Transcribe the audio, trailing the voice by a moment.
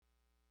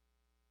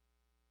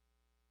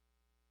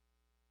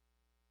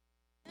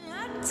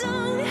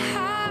don't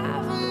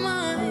have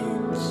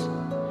much,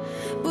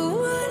 but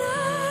what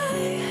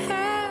I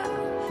have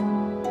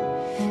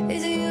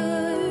is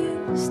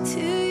yours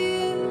to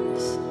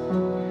use.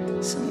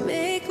 So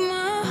make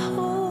my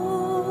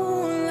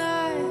whole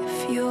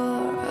life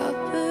your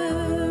upper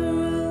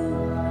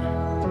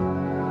room.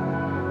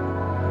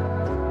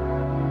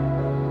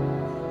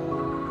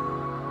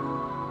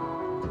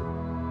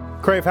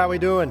 Crave, how we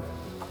doing?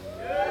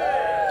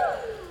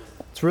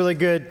 It's really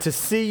good to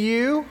see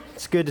you.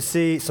 It's good to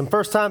see some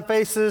first-time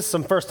faces,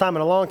 some first-time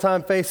and a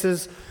long-time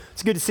faces.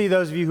 It's good to see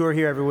those of you who are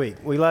here every week.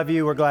 We love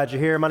you. We're glad you're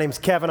here. My name's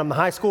Kevin. I'm the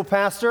high school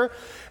pastor.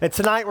 And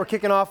tonight we're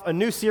kicking off a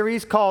new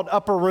series called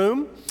Upper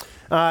Room.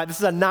 This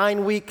is a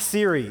 9-week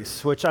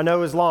series, which I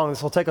know is long.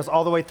 This will take us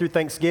all the way through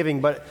Thanksgiving,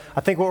 but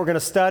I think what we're going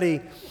to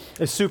study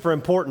is super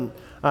important.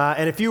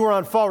 And if you were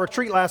on fall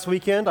retreat last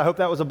weekend, I hope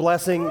that was a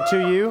blessing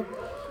to you.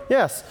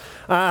 Yes.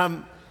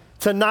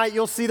 Tonight,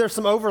 you'll see there's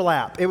some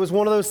overlap. It was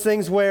one of those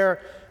things where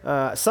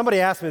somebody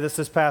asked me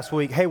this past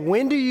week, hey,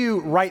 when do you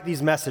write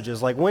these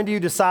messages? Like, when do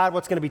you decide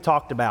what's going to be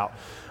talked about?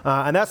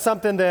 And that's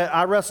something that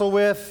I wrestle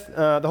with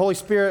the Holy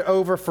Spirit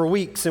over for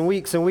weeks and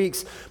weeks and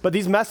weeks. But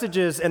these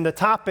messages and the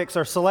topics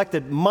are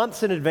selected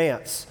months in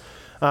advance.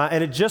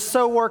 And it just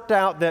so worked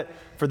out that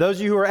for those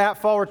of you who are at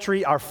fall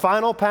retreat, our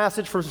final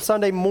passage for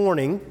Sunday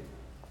morning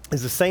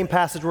is the same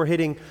passage we're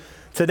hitting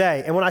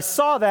today. And when I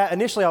saw that,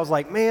 initially I was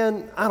like,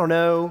 man, I don't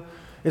know.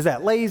 Is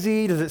that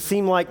lazy? Does it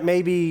seem like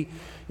maybe,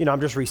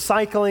 I'm just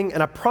recycling?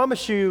 And I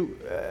promise you,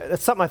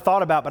 that's something I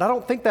thought about, but I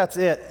don't think that's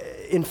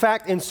it. In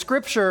fact, in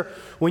Scripture,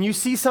 when you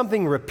see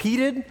something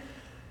repeated,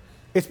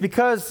 it's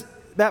because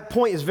that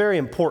point is very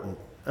important.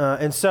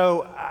 And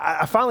so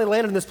I finally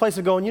landed in this place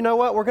of going, you know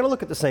what? We're going to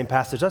look at the same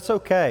passage. That's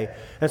okay.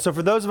 And so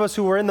for those of us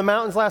who were in the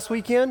mountains last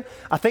weekend,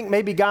 I think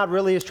maybe God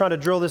really is trying to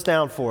drill this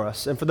down for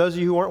us. And for those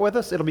of you who weren't with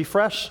us, it'll be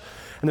fresh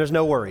and there's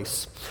no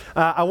worries.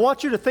 I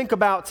want you to think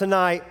about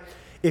tonight,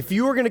 if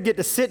you were going to get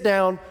to sit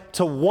down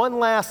to one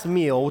last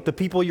meal with the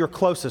people you're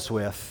closest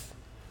with,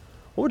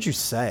 what would you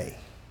say?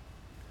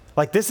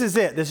 Like, this is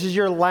it. This is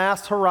your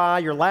last hurrah,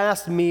 your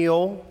last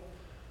meal,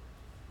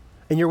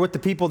 and you're with the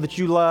people that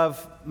you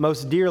love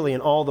most dearly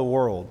in all the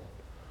world.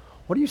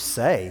 What do you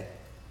say?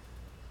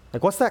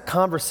 Like, what's that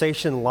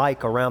conversation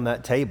like around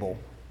that table?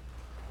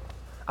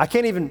 I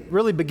can't even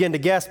really begin to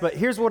guess, but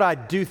here's what I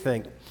do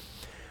think.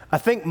 I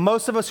think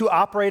most of us who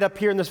operate up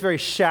here in this very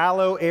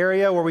shallow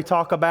area where we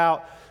talk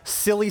about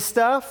silly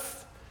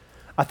stuff,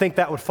 I think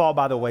that would fall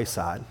by the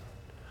wayside.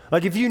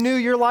 Like, if you knew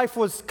your life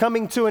was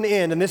coming to an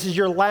end and this is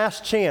your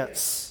last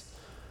chance,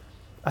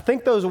 I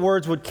think those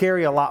words would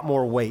carry a lot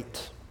more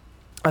weight.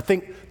 I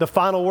think the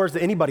final words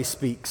that anybody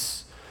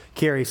speaks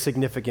carry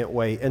significant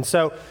weight. And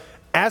so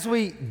as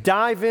we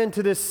dive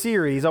into this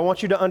series, I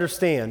want you to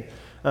understand,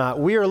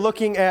 we are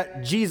looking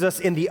at Jesus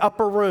in the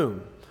upper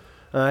room.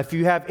 If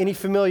you have any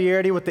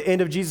familiarity with the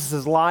end of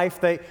Jesus' life,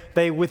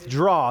 they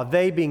withdraw,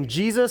 they being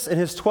Jesus and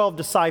his 12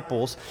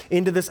 disciples,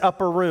 into this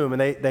upper room,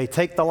 and they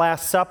take the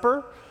Last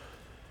Supper,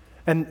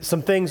 and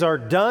some things are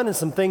done and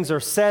some things are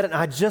said, and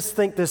I just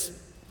think this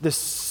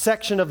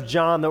section of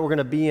John that we're going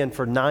to be in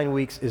for 9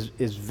 weeks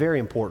is very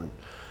important.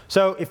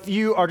 So if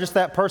you are just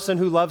that person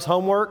who loves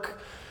homework,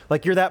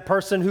 like you're that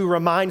person who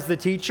reminds the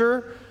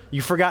teacher,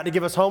 you forgot to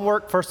give us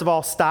homework, first of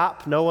all,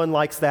 stop. No one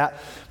likes that.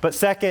 But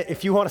second,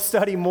 if you want to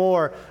study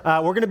more,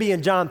 we're going to be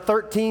in John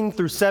 13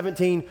 through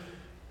 17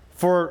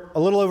 for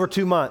a little over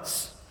 2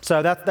 months.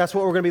 So that's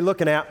what we're going to be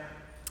looking at.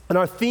 And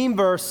our theme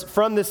verse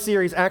from this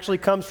series actually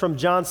comes from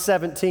John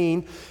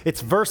 17.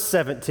 It's verse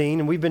 17,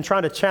 and we've been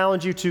trying to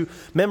challenge you to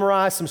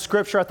memorize some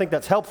scripture. I think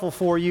that's helpful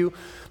for you.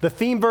 The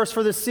theme verse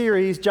for this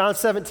series, John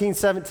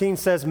 17:17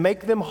 says,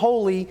 "Make them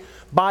holy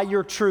by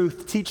your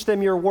truth. Teach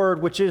them your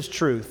word, which is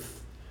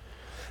truth."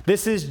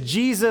 This is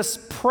Jesus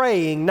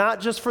praying,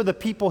 not just for the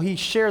people he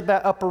shared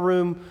that upper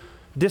room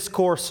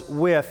discourse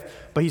with,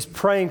 but he's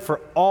praying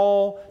for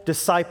all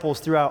disciples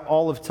throughout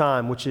all of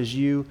time, which is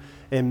you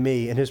and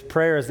me. And his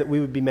prayer is that we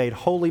would be made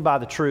holy by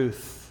the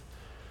truth,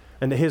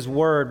 and that his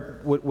word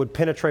would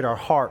penetrate our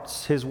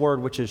hearts, his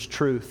word, which is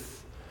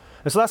truth.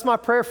 And so that's my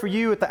prayer for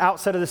you at the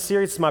outset of the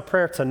series. It's my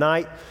prayer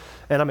tonight,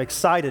 and I'm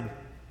excited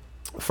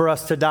for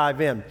us to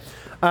dive in.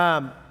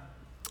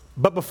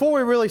 But before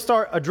we really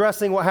start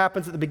addressing what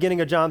happens at the beginning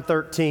of John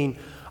 13,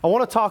 I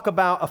want to talk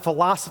about a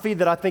philosophy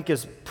that I think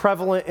is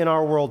prevalent in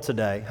our world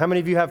today. How many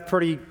of you have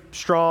pretty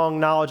strong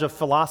knowledge of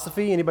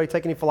philosophy? Anybody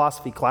take any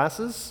philosophy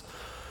classes?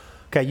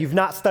 Okay, you've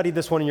not studied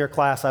this one in your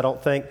class, I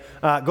don't think.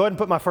 Go ahead and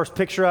put my first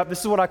picture up.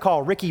 This is what I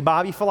call Ricky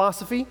Bobby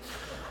philosophy.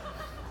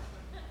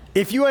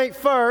 If you ain't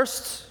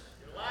first,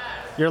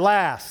 you're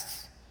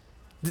last.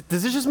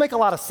 Does this just make a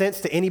lot of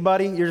sense to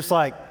anybody? You're just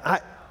like,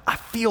 I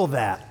feel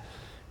that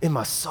in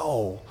my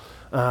soul.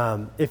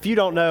 If you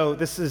don't know,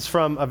 this is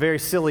from a very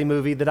silly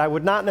movie that I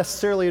would not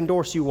necessarily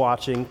endorse you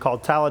watching,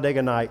 called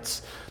Talladega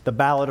Nights, The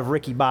Ballad of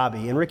Ricky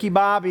Bobby. And Ricky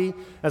Bobby,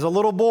 as a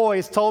little boy,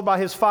 is told by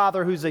his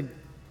father, who's a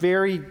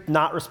very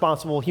not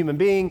responsible human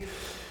being,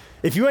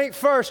 if you ain't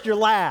first, you're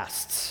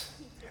last.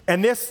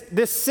 And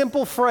this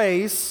simple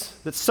phrase,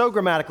 that's so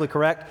grammatically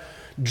correct,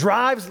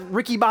 drives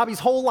Ricky Bobby's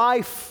whole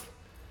life.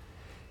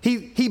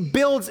 He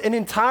builds an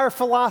entire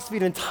philosophy,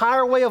 an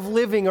entire way of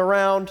living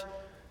around,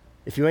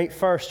 if you ain't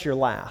first, you're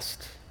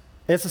last.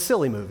 And it's a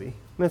silly movie.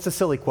 It's a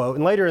silly quote.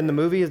 And later in the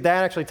movie, his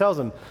dad actually tells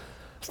him,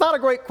 it's not a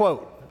great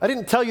quote. I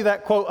didn't tell you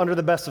that quote under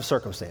the best of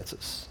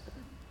circumstances.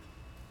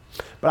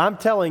 But I'm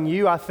telling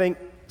you, I think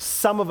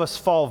some of us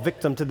fall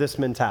victim to this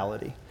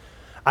mentality.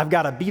 I've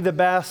got to be the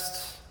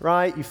best,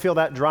 right? You feel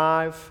that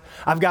drive.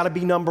 I've got to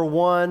be number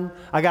one.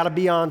 I got to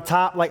be on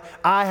top. Like,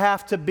 I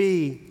have to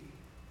be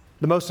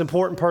the most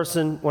important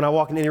person when I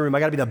walk in any room. I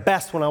got to be the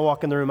best when I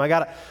walk in the room.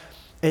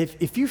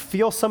 If you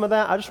feel some of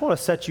that, I just want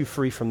to set you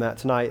free from that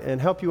tonight and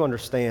help you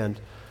understand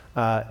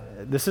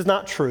this is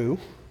not true.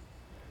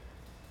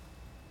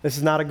 This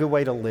is not a good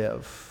way to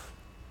live.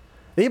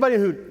 Anybody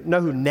who know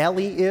who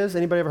Nelly is?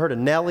 Anybody ever heard of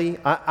Nelly?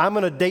 I'm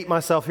going to date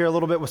myself here a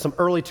little bit with some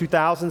early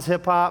 2000s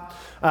hip hop.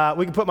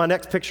 We can put my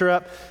next picture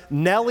up.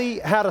 Nelly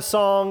had a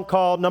song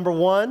called Number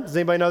One. Does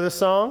anybody know this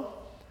song?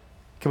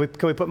 Can we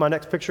put my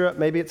next picture up?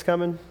 Maybe it's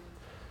coming.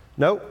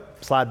 Nope.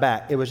 Slide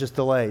back. It was just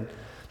delayed.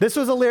 This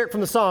was a lyric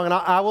from the song, and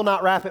I will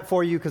not rap it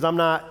for you because I'm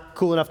not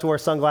cool enough to wear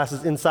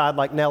sunglasses inside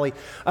like Nelly.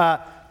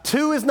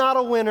 2 is not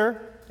a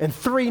winner, and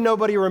 3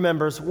 nobody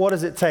remembers. What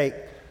does it take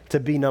to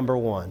be number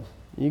one?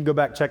 You can go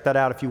back and check that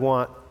out if you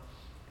want.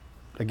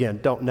 Again,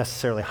 don't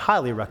necessarily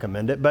highly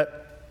recommend it,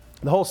 but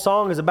the whole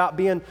song is about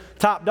being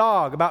top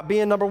dog, about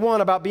being number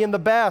one, about being the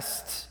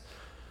best.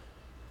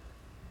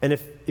 And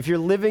if you're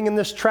living in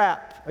this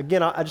trap,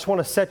 again, I just want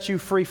to set you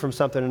free from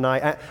something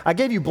tonight. I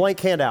gave you blank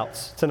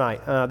handouts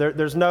tonight.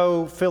 There's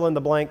no fill in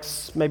the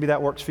blanks. Maybe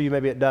that works for you,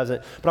 maybe it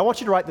doesn't. But I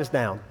want you to write this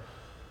down.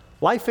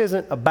 Life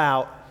isn't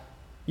about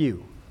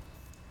you.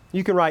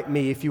 You can write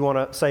me if you want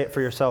to say it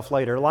for yourself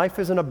later. Life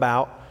isn't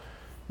about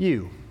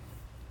you.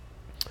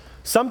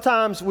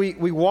 Sometimes we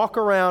walk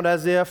around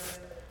as if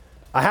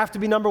I have to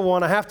be number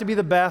one, I have to be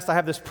the best, I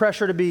have this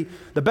pressure to be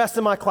the best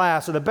in my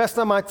class or the best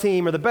on my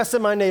team or the best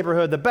in my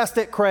neighborhood, the best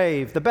at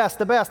Crave, the best,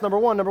 number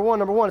one.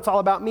 It's all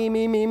about me.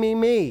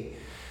 And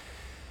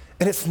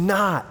it's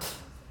not.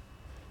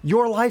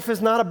 Your life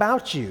is not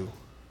about you.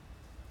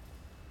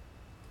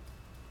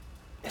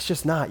 It's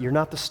just not. You're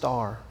not the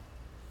star.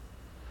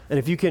 And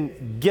if you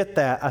can get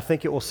that, I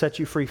think it will set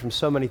you free from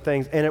so many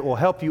things, and it will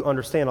help you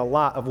understand a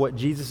lot of what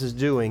Jesus is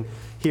doing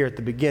here at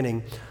the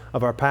beginning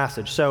of our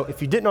passage. So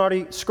if you didn't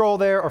already scroll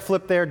there or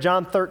flip there,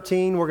 John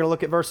 13, we're going to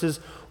look at verses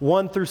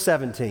 1 through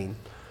 17.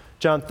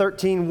 John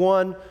 13,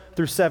 1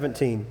 through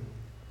 17.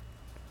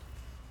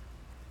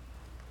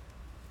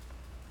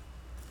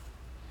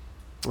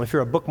 If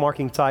you're a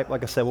bookmarking type,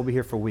 like I said, we'll be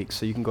here for weeks,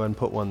 so you can go ahead and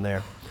put one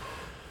there.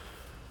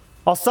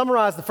 I'll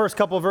summarize the first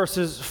couple of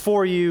verses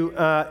for you.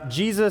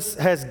 Jesus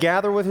has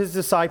gathered with his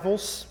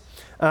disciples,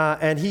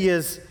 and he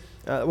is,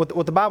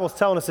 what the Bible is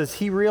telling us is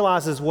he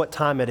realizes what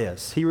time it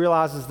is. He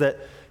realizes that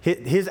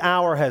his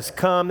hour has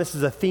come. This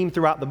is a theme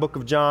throughout the book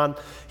of John.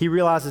 He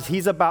realizes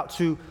he's about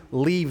to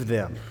leave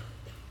them.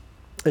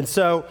 And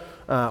so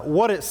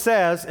what it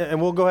says,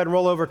 and we'll go ahead and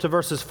roll over to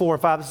verses 4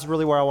 and 5. This is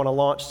really where I want to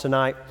launch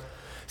tonight.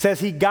 It says,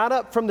 he got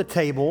up from the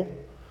table,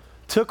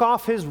 took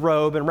off his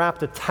robe, and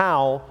wrapped a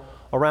towel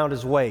around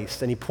his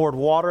waist, and he poured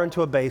water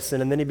into a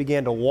basin, and then he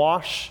began to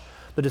wash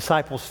the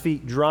disciples'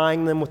 feet,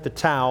 drying them with the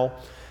towel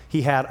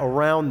he had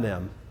around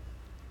them.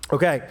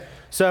 Okay,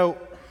 so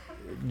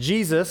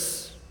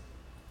Jesus,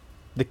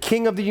 the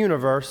King of the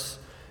universe,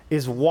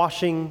 is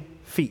washing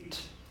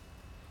feet.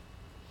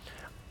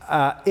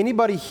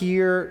 Anybody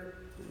here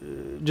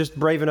just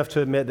brave enough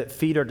to admit that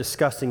feet are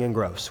disgusting and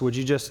gross? Would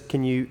you just,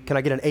 can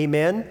I get an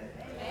amen?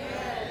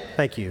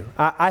 Thank you.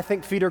 I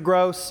think feet are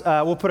gross.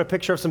 We'll put a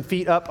picture of some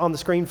feet up on the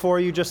screen for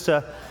you just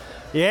to,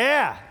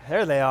 yeah,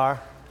 there they are.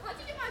 How'd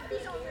you get my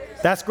feet on there?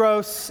 That's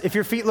gross. If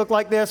your feet look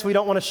like this, we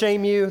don't want to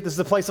shame you. This is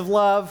a place of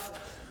love,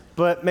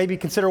 but maybe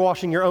consider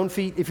washing your own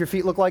feet if your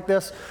feet look like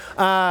this.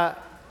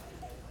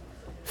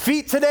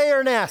 Feet today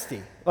are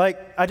nasty. Like,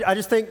 I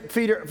just think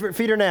feet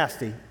are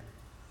nasty.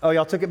 Oh,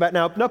 y'all took it back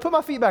now. No, put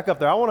my feet back up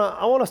there. I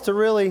want us to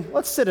really,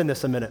 let's sit in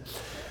this a minute.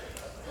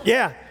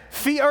 Yeah,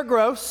 feet are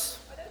gross.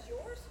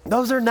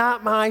 Those are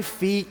not my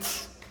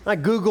feet. I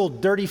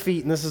Googled dirty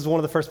feet, and this is one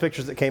of the first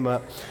pictures that came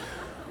up.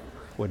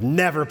 Would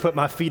never put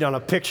my feet on a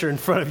picture in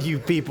front of you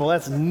people.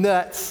 That's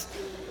nuts.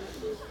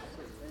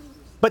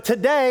 But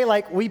today,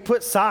 like, we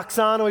put socks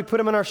on and we put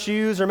them in our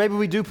shoes, or maybe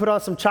we do put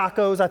on some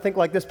Chacos, I think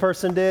like this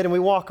person did, and we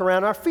walk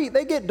around. Our feet,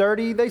 they get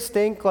dirty, they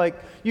stink.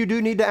 Like, you do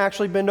need to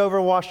actually bend over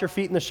and wash your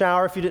feet in the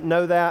shower if you didn't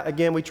know that.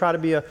 Again, we try to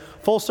be a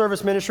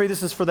full-service ministry.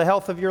 This is for the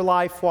health of your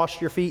life.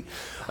 Wash your feet.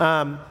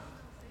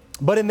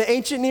 But in the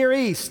ancient Near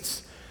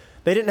East,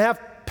 they didn't have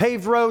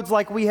paved roads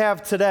like we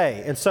have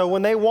today. And so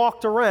when they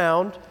walked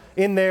around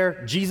in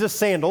their Jesus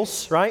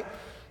sandals, right?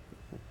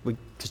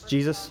 Just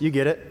Jesus, you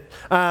get it.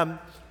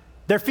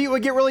 Their feet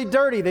would get really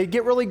dirty. They'd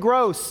get really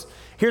gross.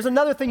 Here's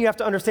another thing you have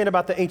to understand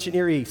about the ancient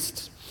Near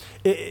East.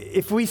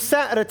 If we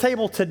sat at a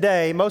table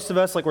today, most of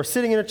us, like we're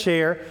sitting in a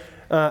chair,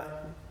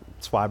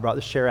 that's why I brought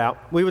this chair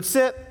out. We would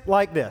sit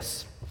like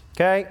this.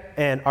 Okay?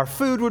 And our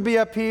food would be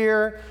up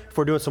here. If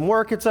we're doing some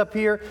work, it's up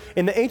here.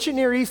 In the ancient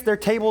Near East, their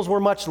tables were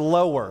much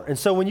lower. And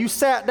so when you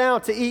sat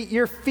down to eat,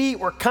 your feet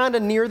were kind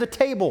of near the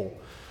table.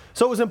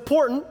 So it was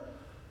important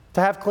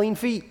to have clean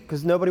feet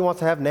because nobody wants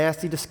to have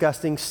nasty,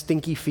 disgusting,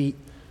 stinky feet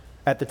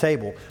at the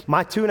table.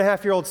 My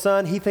 2.5-year-old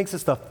son, he thinks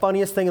it's the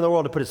funniest thing in the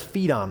world to put his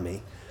feet on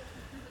me.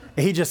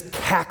 And he just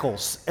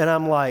cackles. And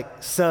I'm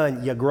like,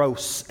 son, you're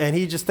gross. And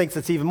he just thinks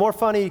it's even more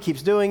funny. He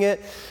keeps doing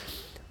it.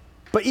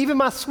 But even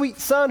my sweet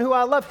son, who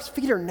I love, his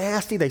feet are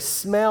nasty. They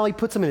smell. He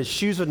puts them in his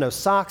shoes with no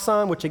socks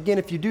on, which again,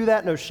 if you do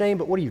that, no shame,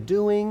 but what are you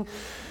doing?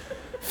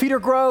 Feet are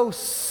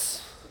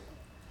gross.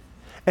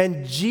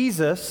 And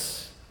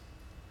Jesus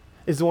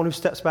is the one who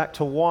steps back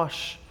to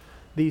wash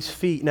these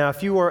feet. Now,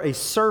 if you were a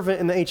servant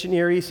in the ancient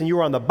Near East and you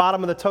were on the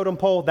bottom of the totem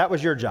pole, that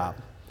was your job,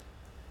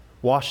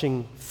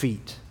 washing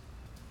feet.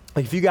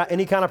 Like if you got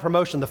any kind of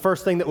promotion, the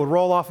first thing that would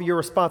roll off of your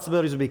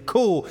responsibilities would be,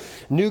 cool,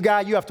 new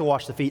guy, you have to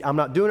wash the feet. I'm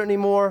not doing it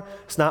anymore.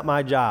 It's not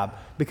my job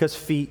because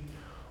feet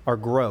are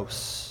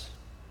gross.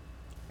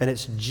 And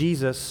it's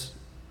Jesus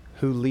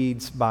who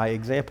leads by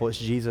example. It's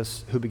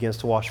Jesus who begins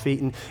to wash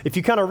feet. And if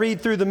you kind of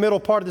read through the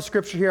middle part of the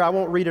scripture here, I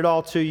won't read it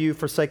all to you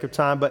for sake of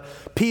time, but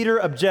Peter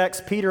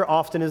objects. Peter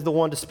often is the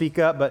one to speak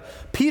up, but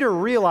Peter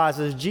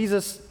realizes,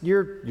 Jesus,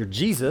 you're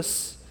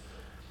Jesus.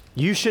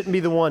 You shouldn't be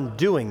the one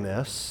doing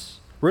this.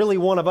 Really,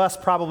 one of us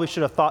probably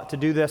should have thought to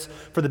do this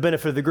for the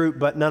benefit of the group,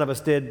 but none of us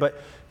did. But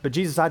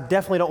Jesus, I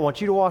definitely don't want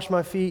you to wash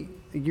my feet.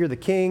 You're the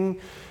king.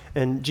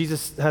 And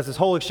Jesus has this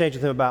whole exchange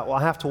with him about, well,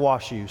 I have to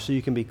wash you so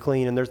you can be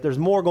clean. And there's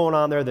more going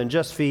on there than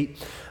just feet.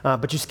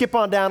 But you skip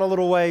on down a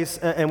little ways,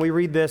 and we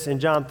read this in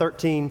John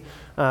 13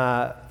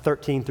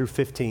 through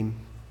 15.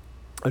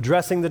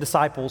 Addressing the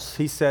disciples,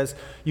 he says,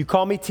 you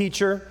call me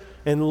teacher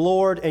and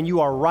Lord, and you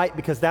are right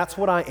because that's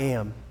what I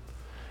am.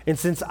 And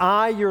since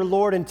I, your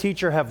Lord and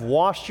teacher, have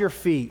washed your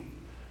feet,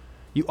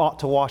 you ought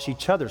to wash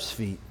each other's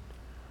feet.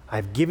 I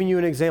have given you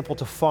an example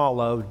to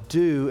follow.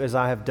 Do as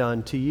I have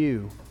done to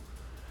you.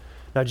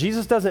 Now,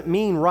 Jesus doesn't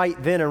mean right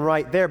then and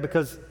right there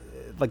because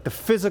like the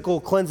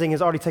physical cleansing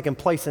has already taken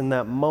place in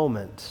that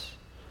moment.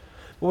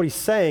 But what he's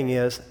saying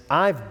is,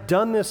 I've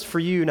done this for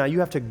you. Now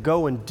you have to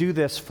go and do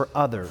this for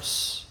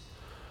others.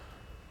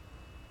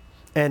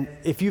 And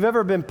if you've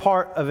ever been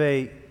part of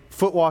a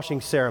foot washing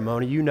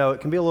ceremony, you know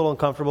it can be a little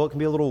uncomfortable, it can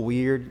be a little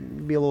weird, it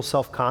can be a little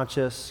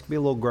self-conscious, it can be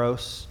a little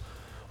gross,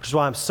 which is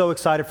why I'm so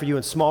excited for you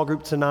in small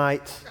group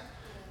tonight.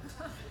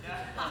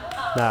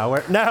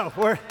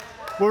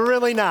 We're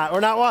really not.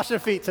 We're not washing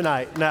feet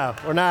tonight. No,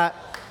 we're not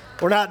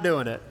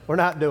doing it. We're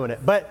not doing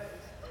it. But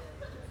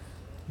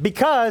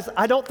because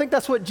I don't think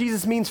that's what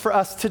Jesus means for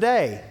us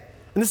today.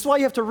 And this is why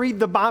you have to read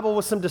the Bible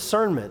with some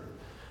discernment.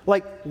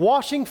 Like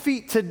washing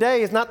feet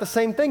today is not the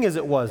same thing as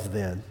it was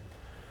then.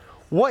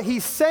 What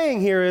he's saying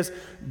here is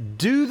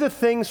do the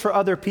things for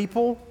other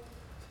people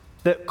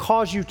that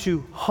cause you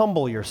to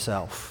humble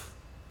yourself.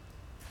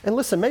 And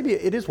listen, maybe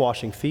it is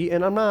washing feet,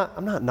 and I'm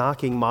not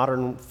knocking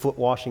modern foot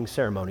washing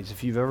ceremonies.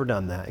 If you've ever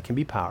done that, it can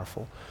be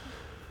powerful.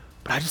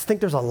 But I just think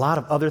there's a lot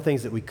of other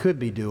things that we could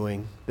be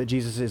doing that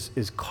Jesus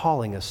is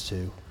calling us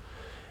to.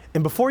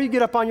 And before you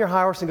get up on your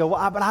high horse and go,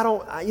 well, but I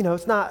don't,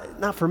 it's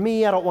not for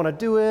me. I don't want to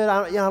do it.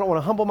 I don't want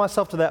to humble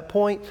myself to that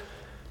point.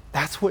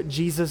 That's what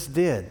Jesus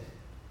did.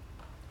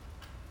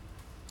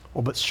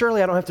 Well, but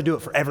surely I don't have to do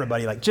it for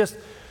everybody, just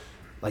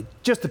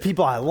the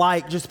people I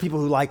like, just the people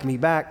who like me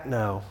back.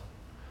 No.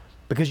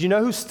 Because you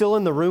know who's still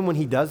in the room when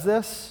he does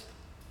this?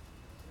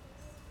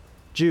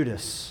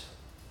 Judas.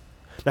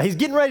 Now he's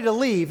getting ready to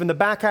leave in the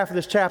back half of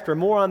this chapter,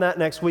 more on that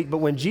next week, but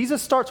when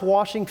Jesus starts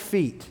washing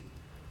feet,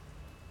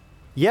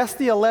 yes,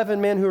 the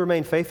 11 men who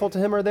remain faithful to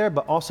him are there,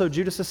 but also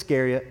Judas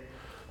Iscariot,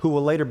 who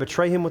will later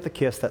betray him with a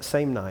kiss that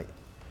same night,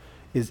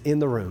 is in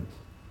the room.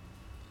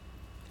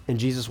 And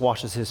Jesus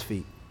washes his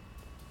feet.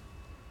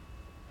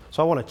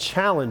 So I want to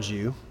challenge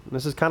you.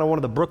 This is kind of one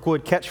of the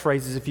Brookwood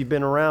catchphrases if you've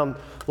been around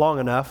long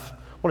enough. I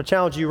want to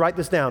challenge you, write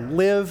this down.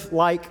 Live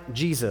like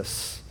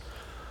Jesus.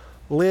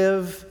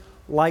 Live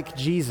like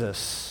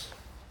Jesus.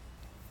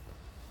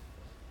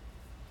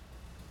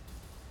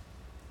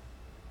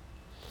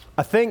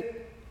 I think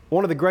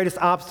one of the greatest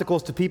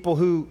obstacles to people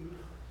who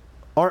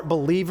aren't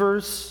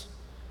believers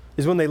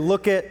is when they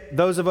look at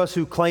those of us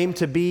who claim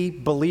to be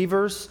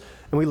believers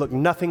and we look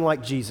nothing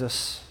like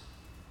Jesus.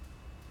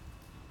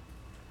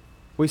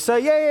 We say,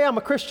 yeah, I'm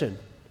a Christian.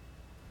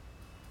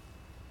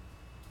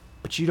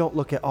 But you don't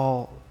look at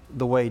all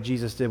the way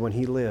Jesus did when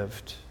he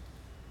lived.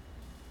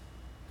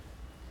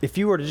 If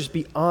you were to just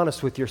be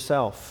honest with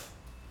yourself,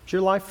 does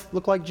your life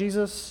look like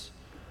Jesus?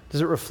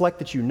 Does it reflect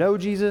that you know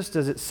Jesus?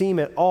 Does it seem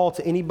at all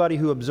to anybody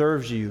who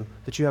observes you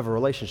that you have a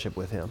relationship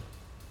with him?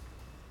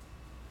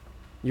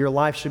 Your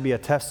life should be a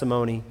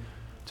testimony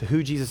to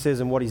who Jesus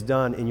is and what he's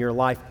done in your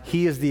life.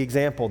 He is the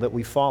example that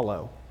we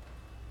follow.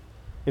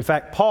 In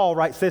fact, Paul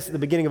writes this at the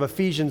beginning of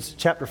Ephesians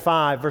chapter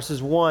 5,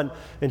 verses 1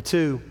 and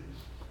 2.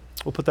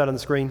 We'll put that on the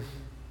screen.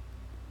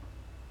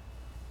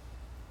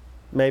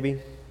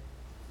 Maybe.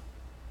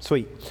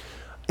 Sweet.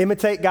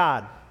 Imitate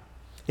God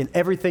in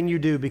everything you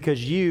do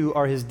because you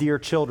are his dear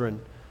children.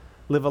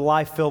 live a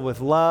life filled with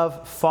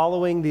love,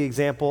 following the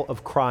example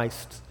of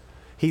Christ.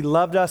 He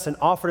loved us and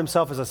offered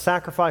himself as a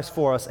sacrifice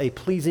for us, a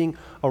pleasing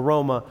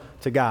aroma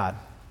to God.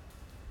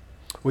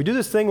 We do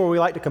this thing where we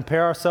like to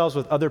compare ourselves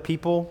with other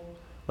people,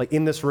 like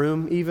in this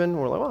room even.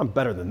 We're like, well, I'm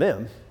better than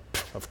them.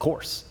 Of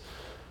course.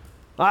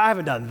 I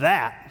haven't done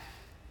that,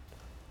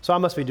 so I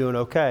must be doing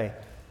okay.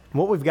 And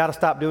what we've got to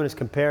stop doing is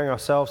comparing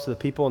ourselves to the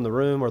people in the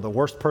room or the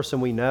worst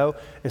person we know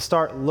and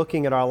start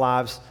looking at our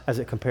lives as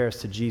it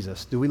compares to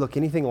Jesus. Do we look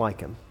anything like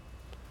him?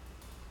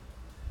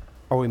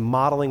 Are we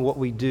modeling what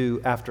we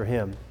do after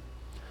him?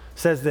 It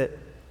says that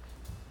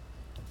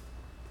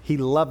he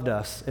loved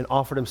us and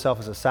offered himself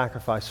as a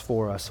sacrifice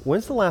for us.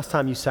 When's the last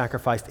time you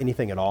sacrificed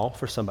anything at all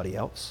for somebody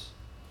else?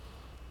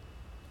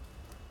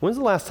 When's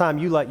the last time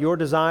you let your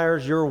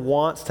desires, your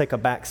wants take a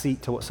back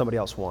seat to what somebody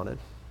else wanted?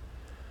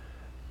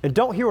 And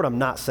don't hear what I'm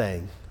not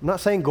saying. I'm not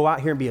saying go out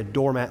here and be a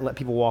doormat and let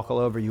people walk all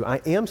over you. I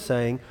am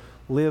saying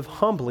live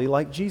humbly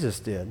like Jesus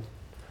did.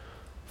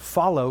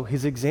 Follow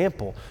his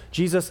example.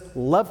 Jesus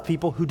loved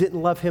people who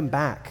didn't love him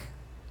back.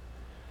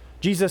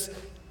 Jesus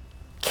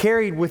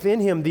carried within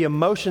him the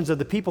emotions of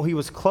the people he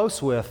was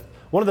close with.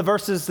 One of the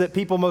verses that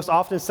people most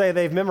often say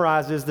they've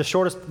memorized is the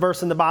shortest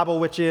verse in the Bible,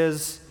 which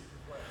is,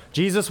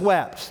 Jesus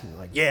wept. You're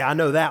like, yeah, I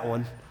know that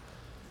one.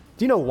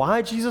 Do you know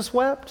why Jesus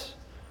wept?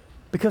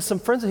 Because some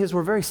friends of his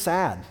were very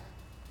sad,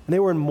 and they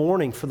were in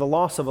mourning for the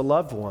loss of a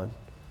loved one.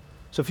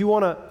 So if you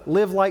want to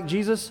live like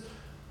Jesus,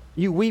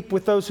 you weep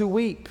with those who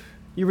weep.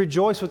 You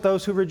rejoice with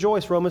those who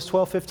rejoice, Romans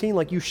 12:15,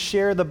 like you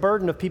share the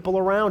burden of people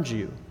around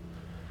you.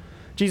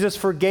 Jesus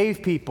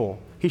forgave people.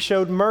 He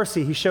showed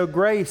mercy. He showed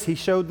grace. He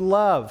showed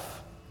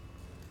love.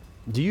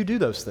 Do you do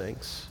those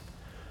things?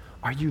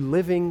 Are you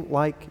living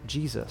like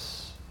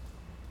Jesus?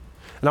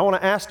 And I want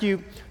to ask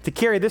you to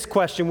carry this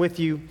question with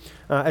you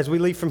as we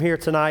leave from here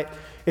tonight.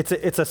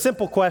 It's a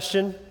simple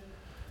question,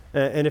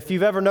 and if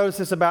you've ever noticed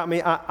this about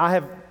me, I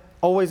have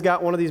always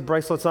got one of these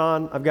bracelets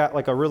on. I've got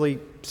like a really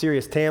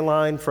serious tan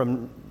line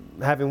from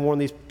having worn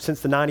these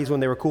since the 90s when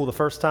they were cool the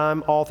first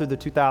time, all through the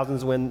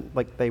 2000s when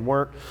like they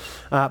weren't.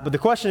 But the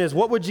question is,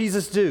 what would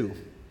Jesus do?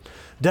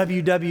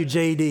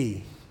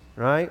 WWJD,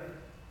 right?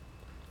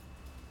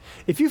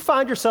 If you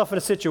find yourself in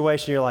a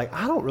situation you're like,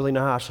 I don't really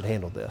know how I should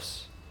handle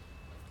this,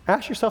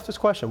 ask yourself this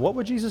question: what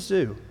would Jesus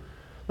do?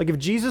 Like if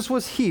Jesus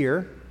was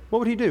here, what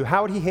would he do?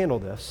 How would he handle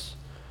this?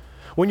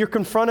 When you're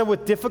confronted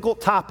with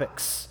difficult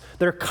topics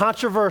that are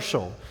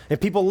controversial and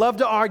people love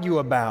to argue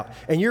about,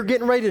 and you're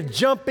getting ready to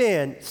jump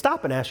in,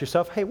 stop and ask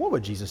yourself, hey, what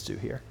would Jesus do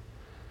here?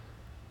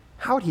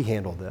 How would he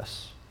handle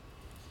this?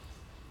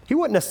 He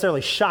wouldn't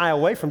necessarily shy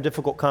away from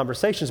difficult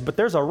conversations, but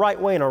there's a right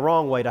way and a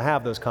wrong way to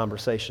have those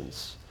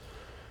conversations.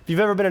 If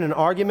you've ever been in an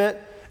argument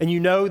and you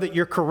know that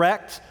you're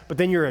correct, but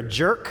then you're a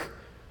jerk,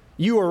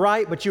 you were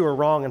right, but you were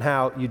wrong in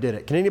how you did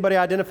it. Can anybody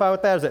identify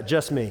with that, or is that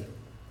just me?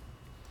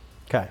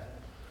 Okay.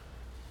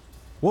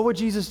 What would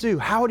Jesus do?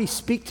 How would he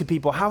speak to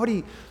people? How would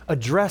he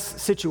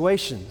address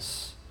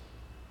situations?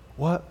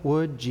 What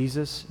would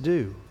Jesus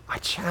do? I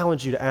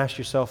challenge you to ask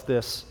yourself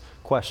this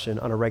question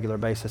on a regular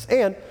basis.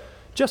 And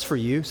just for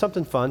you,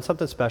 something fun,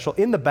 something special.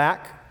 In the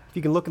back, if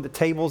you can look at the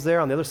tables there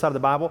on the other side of the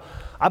Bible,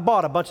 I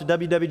bought a bunch of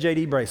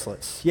WWJD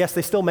bracelets. Yes,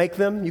 they still make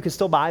them. You can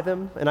still buy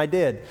them, and I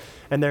did.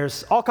 And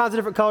there's all kinds of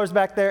different colors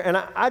back there. And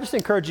I just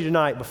encourage you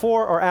tonight,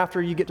 before or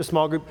after you get to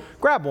small group,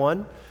 grab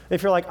one.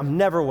 If you're like, I'm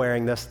never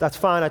wearing this, that's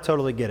fine, I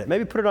totally get it.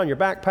 Maybe put it on your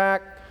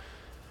backpack,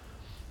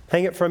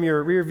 hang it from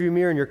your rear view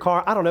mirror in your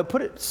car. I don't know,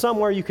 put it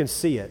somewhere you can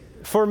see it.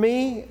 For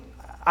me,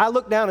 I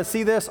look down and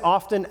see this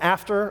often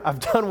after I've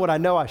done what I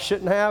know I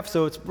shouldn't have,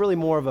 so it's really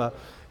more of a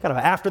kind of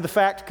an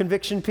after-the-fact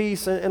conviction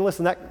piece. And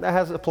listen, that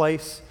has a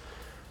place.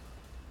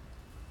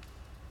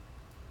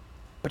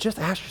 But just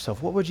ask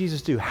yourself, what would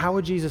Jesus do? How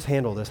would Jesus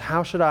handle this?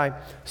 How should I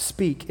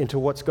speak into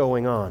what's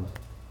going on?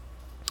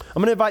 I'm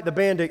going to invite the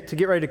band to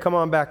get ready to come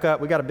on back up.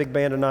 We got a big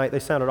band tonight. They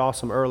sounded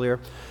awesome earlier.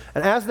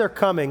 And as they're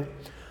coming,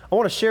 I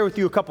want to share with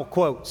you a couple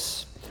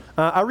quotes.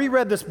 I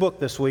reread this book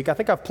this week. I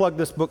think I've plugged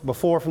this book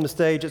before from the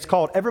stage. It's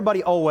called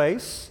Everybody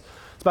Always.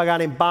 It's by a guy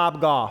named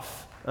Bob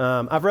Goff.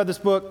 I've read this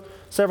book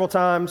several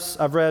times.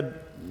 I've read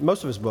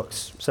most of his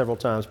books several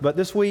times. But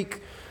this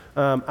week,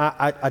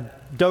 I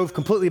dove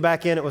completely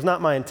back in. It was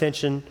not my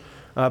intention.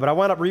 But I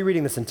wound up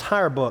rereading this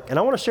entire book. And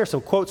I want to share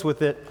some quotes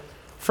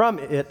from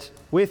it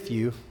with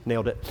you.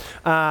 Nailed it.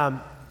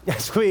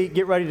 As we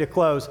get ready to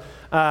close,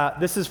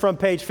 this is from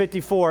page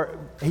 54.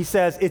 He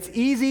says, it's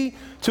easy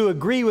to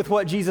agree with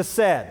what Jesus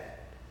said.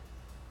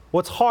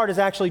 What's hard is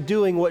actually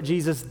doing what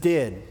Jesus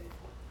did.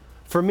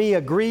 For me,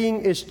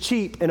 agreeing is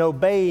cheap and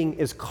obeying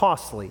is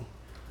costly.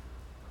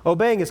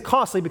 Obeying is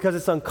costly because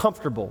it's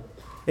uncomfortable.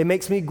 It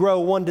makes me grow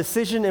one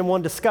decision and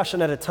one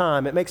discussion at a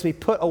time. It makes me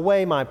put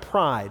away my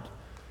pride.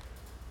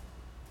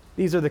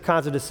 These are the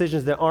kinds of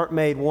decisions that aren't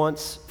made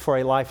once for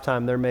a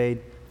lifetime. They're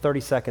made 30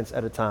 seconds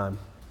at a time.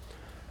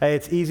 Hey,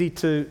 it's easy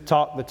to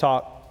talk the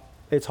talk.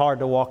 It's hard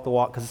to walk the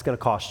walk because it's going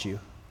to cost you.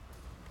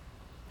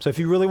 So if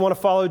you really want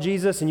to follow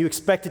Jesus and you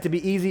expect it to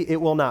be easy,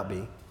 it will not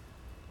be.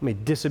 Let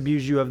me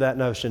disabuse you of that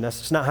notion. That's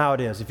just not how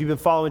it is. If you've been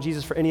following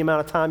Jesus for any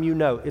amount of time, you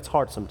know it's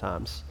hard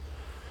sometimes.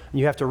 And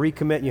you have to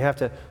recommit, and you have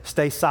to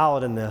stay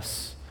solid in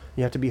this.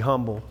 You have to be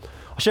humble.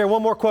 I'll share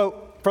one more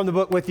quote from the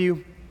book with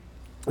you.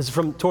 This is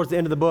from towards the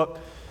end of the book.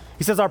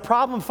 He says, our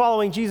problem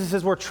following Jesus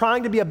is we're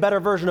trying to be a better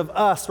version of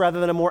us rather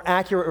than a more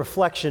accurate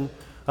reflection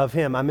of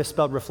him. I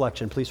misspelled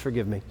reflection. Please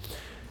forgive me.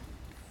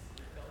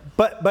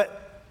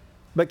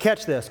 But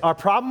catch this. Our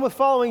problem with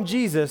following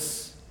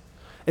Jesus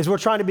is we're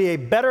trying to be a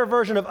better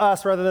version of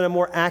us rather than a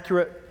more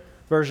accurate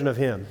version of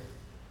him.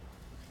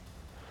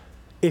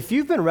 If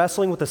you've been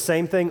wrestling with the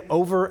same thing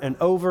over and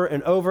over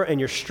and over, and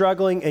you're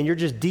struggling and you're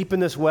just deep in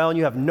this well and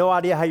you have no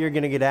idea how you're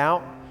going to get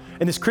out,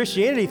 and this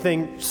Christianity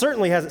thing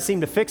certainly hasn't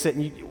seemed to fix it,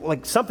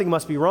 and something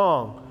must be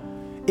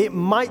wrong, it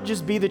might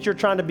just be that you're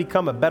trying to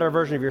become a better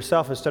version of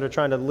yourself instead of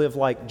trying to live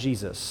like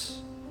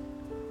Jesus.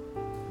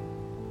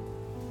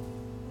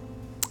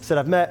 I said,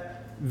 I've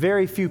met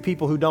very few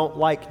people who don't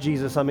like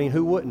Jesus. I mean,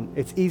 who wouldn't?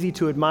 It's easy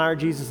to admire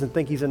Jesus and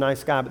think he's a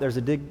nice guy, but there's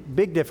a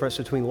big difference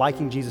between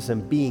liking Jesus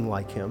and being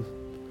like him.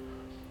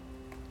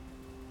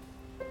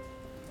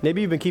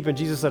 Maybe you've been keeping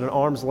Jesus at an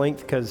arm's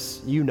length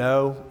because you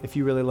know if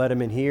you really let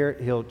him in here,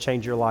 he'll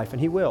change your life,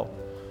 and he will.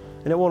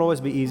 And it won't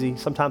always be easy.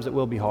 Sometimes it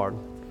will be hard.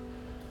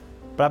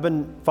 But I've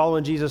been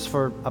following Jesus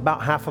for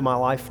about half of my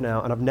life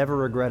now, and I've never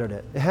regretted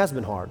it. It has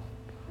been hard.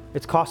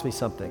 It's cost me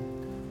something.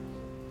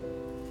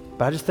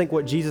 But I just think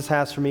what Jesus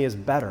has for me is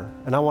better,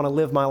 and I want to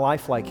live my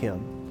life like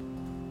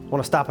him. I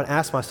want to stop and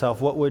ask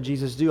myself, what would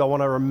Jesus do? I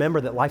want to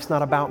remember that life's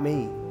not about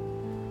me.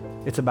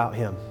 It's about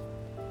him.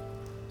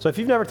 So if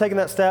you've never taken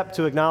that step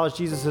to acknowledge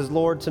Jesus as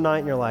Lord tonight,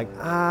 and you're like,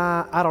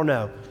 I don't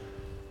know,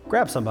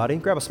 grab somebody,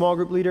 grab a small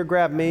group leader,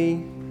 grab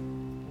me,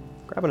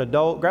 grab an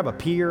adult, grab a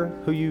peer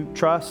who you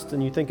trust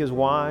and you think is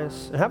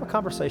wise, and have a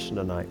conversation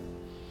tonight.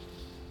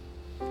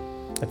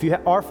 If you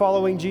are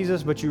following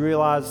Jesus, but you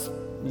realize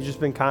you've just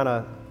been kind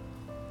of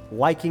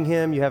liking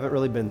him, you haven't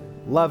really been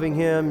loving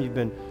him, you've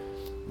been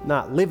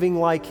not living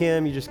like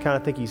him, you just kind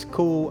of think he's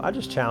cool, I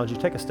just challenge you,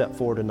 take a step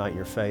forward tonight in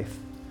your faith.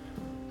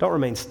 Don't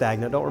remain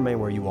stagnant, don't remain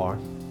where you are.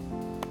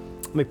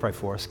 Let me pray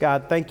for us.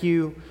 God, thank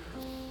you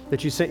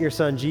that you sent your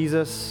son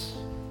Jesus.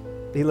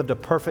 He lived a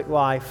perfect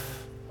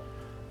life,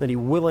 that he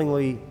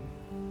willingly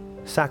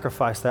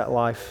sacrificed that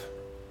life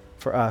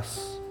for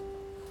us.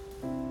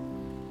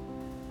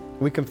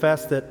 We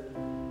confess that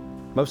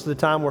most of the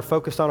time we're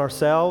focused on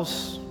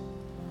ourselves.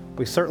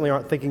 We certainly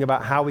aren't thinking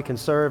about how we can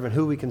serve and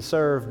who we can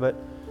serve, but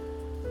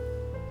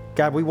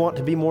God, we want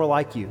to be more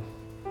like you.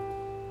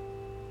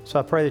 So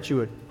I pray that you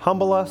would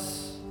humble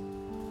us,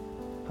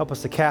 help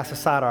us to cast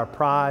aside our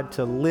pride,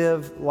 to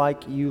live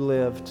like you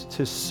lived,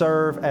 to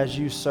serve as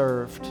you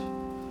served,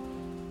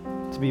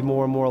 to be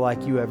more and more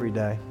like you every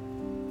day.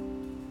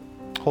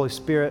 Holy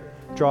Spirit,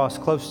 draw us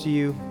close to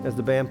you as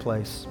the band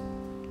plays.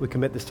 We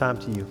commit this time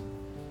to you.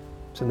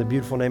 It's in the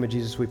beautiful name of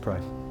Jesus we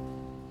pray.